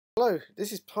Hello,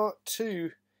 this is part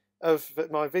 2 of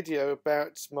my video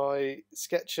about my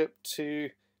SketchUp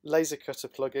to laser cutter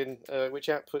plugin, which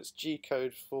outputs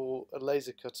G-code for a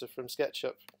laser cutter from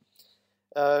SketchUp.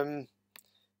 The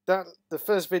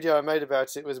first video I made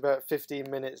about it was about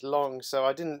 15 minutes long, so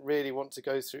I didn't really want to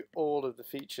go through all of the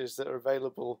features that are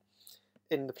available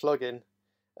in the plugin.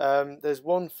 There's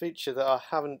one feature that I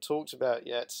haven't talked about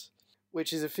yet,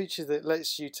 which is a feature that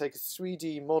lets you take a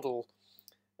 3D model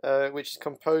which is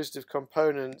composed of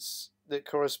components that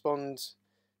correspond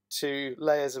to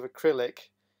layers of acrylic,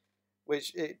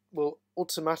 which it will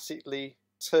automatically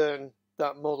turn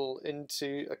that model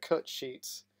into a cut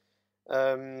sheet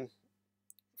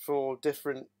for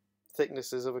different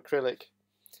thicknesses of acrylic.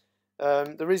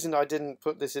 The reason I didn't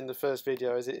put this in the first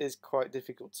video is it is quite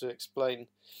difficult to explain,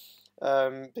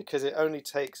 because it only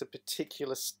takes a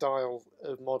particular style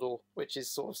of model, which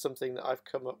is sort of something that I've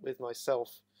come up with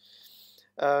myself.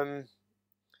 But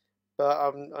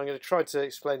I'm going to try to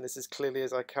explain this as clearly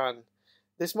as I can.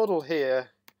 This model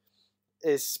here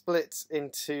is split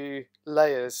into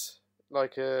layers,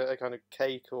 like a kind of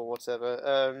cake or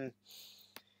whatever,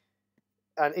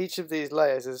 and each of these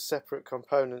layers is a separate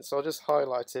component, so I'll just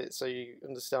highlight it so you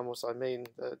understand what I mean.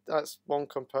 That's one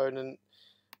component,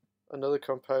 another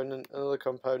component, another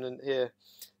component here.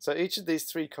 So each of these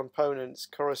three components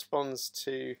corresponds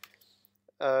to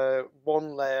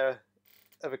one layer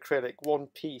of acrylic, one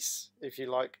piece, if you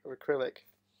like, of acrylic.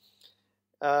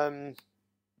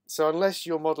 So unless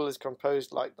your model is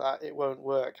composed like that, it won't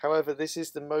work. However, this is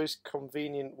the most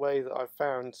convenient way that I've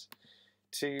found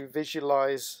to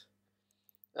visualize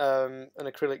an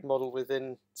acrylic model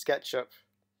within SketchUp.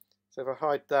 So if I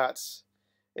hide that,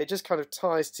 it just kind of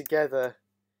ties together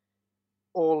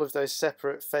all of those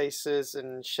separate faces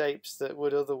and shapes that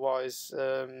would otherwise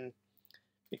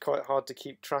be quite hard to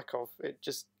keep track of.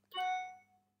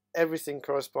 Everything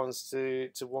corresponds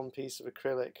to one piece of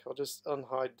acrylic. I'll just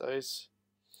unhide those.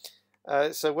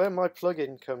 So where my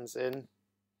plugin comes in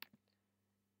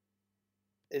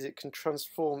is it can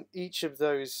transform each of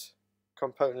those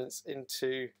components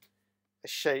into a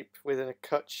shape within a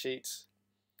cut sheet.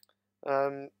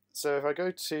 So if I go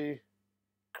to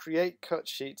create cut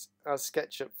sheet as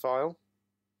SketchUp file,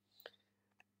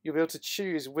 you'll be able to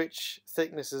choose which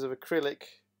thicknesses of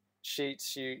acrylic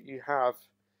sheets you have,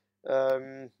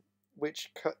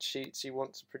 which cut sheets you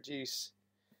want to produce.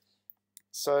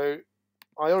 So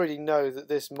I already know that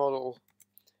this model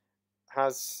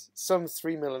has some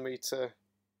 3mm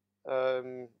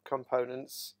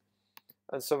components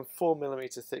and some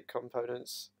 4mm thick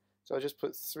components. So I just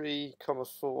put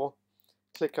 3,4,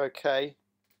 click OK.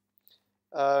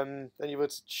 Then you're able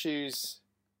to choose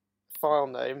file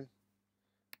name.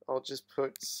 I'll just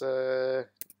put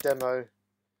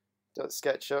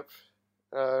demo.sketchup.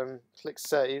 Click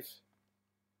save.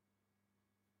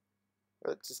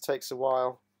 It just takes a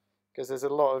while because there's a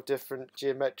lot of different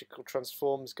geometrical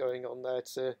transforms going on there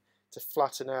to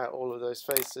flatten out all of those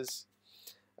faces.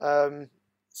 So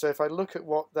if I look at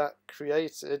what that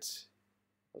created,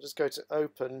 I'll just go to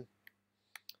open.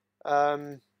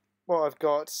 What I've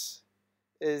got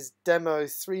is demo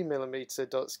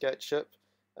 3mm.sketchup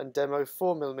and demo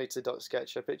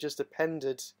 4mm.sketchup. It just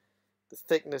appended the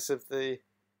thickness of the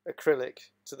acrylic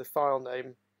to the file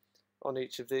name on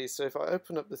each of these. So if I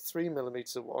open up the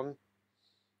 3mm one,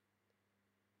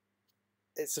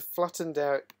 it's a flattened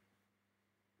out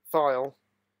file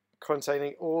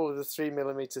containing all of the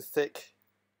 3mm thick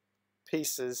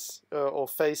pieces or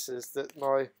faces that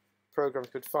my program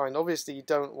could find. Obviously you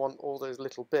don't want all those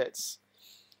little bits,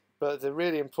 but the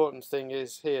really important thing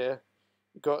is here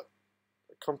you've got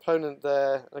a component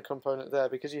there and a component there.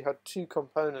 Because you had two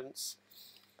components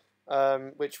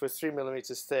which were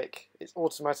 3mm thick, it's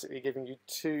automatically giving you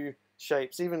two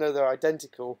shapes. Even though they're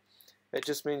identical, it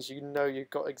just means you know you've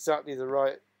got exactly the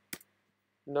right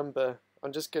number.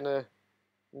 I'm just going to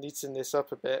neaten this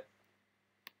up a bit.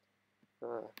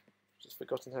 Just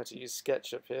forgotten how to use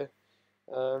SketchUp here.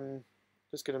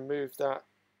 Just going to move that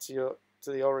to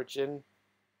the origin.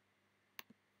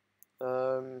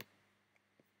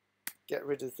 Get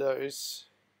rid of those.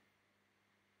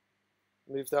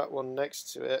 Move that one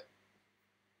next to it.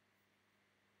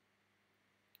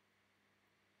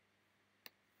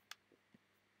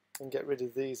 And get rid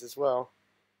of these as well.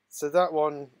 So that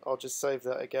one, I'll just save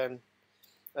that again.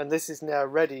 And this is now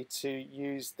ready to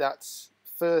use that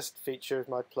first feature of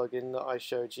my plugin that I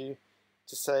showed you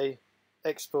to say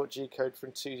export G-code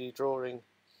from 2D drawing.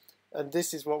 And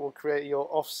this is what will create your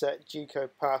offset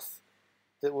G-code path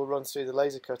that will run through the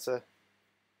laser cutter.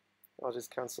 I'll just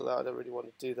cancel that, I don't really want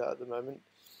to do that at the moment.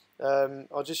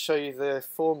 I'll just show you the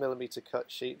 4mm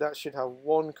cut sheet. That should have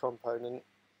one component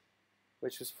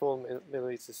which was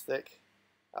 4mm thick.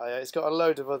 It's got a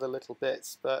load of other little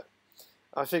bits, but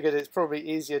I figured it's probably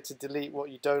easier to delete what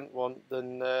you don't want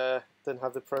than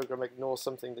have the program ignore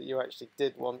something that you actually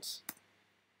did want.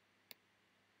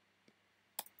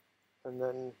 And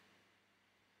then,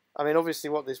 I mean, obviously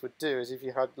what this would do is if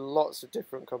you had lots of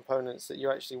different components that you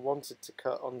actually wanted to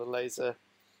cut on the laser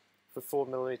for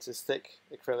 4mm thick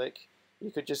acrylic,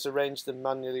 you could just arrange them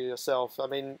manually yourself. I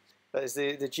mean, there's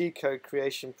the GCode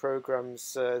creation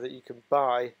programs that you can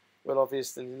buy will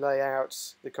obviously lay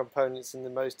out the components in the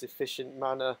most efficient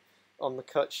manner on the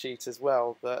cut sheet as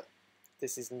well, but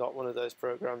this is not one of those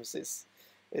programs. It's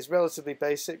relatively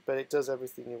basic, but it does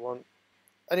everything you want.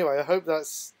 Anyway, I hope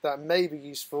that may be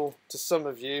useful to some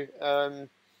of you.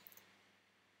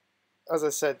 As I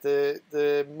said,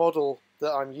 the model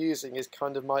that I'm using is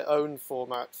kind of my own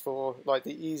format for like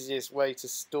the easiest way to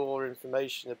store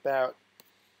information about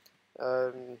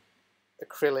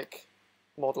acrylic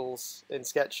models in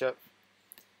SketchUp.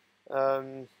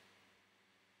 But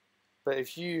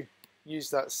if you use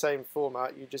that same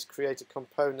format, you just create a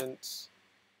component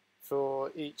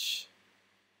for each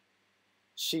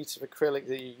sheet of acrylic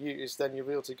that you use, then you'll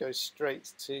be able to go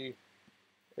straight to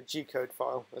a GCode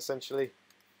file, essentially.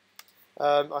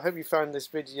 I hope you found this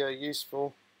video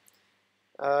useful,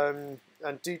 and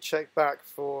do check back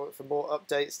for more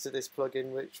updates to this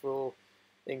plugin, which will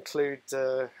include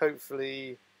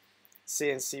hopefully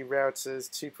CNC routers,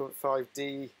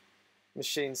 2.5D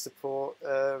machine support,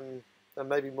 and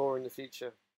maybe more in the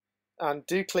future. And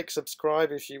do click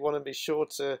subscribe if you want to be sure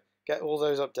to get all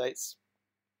those updates.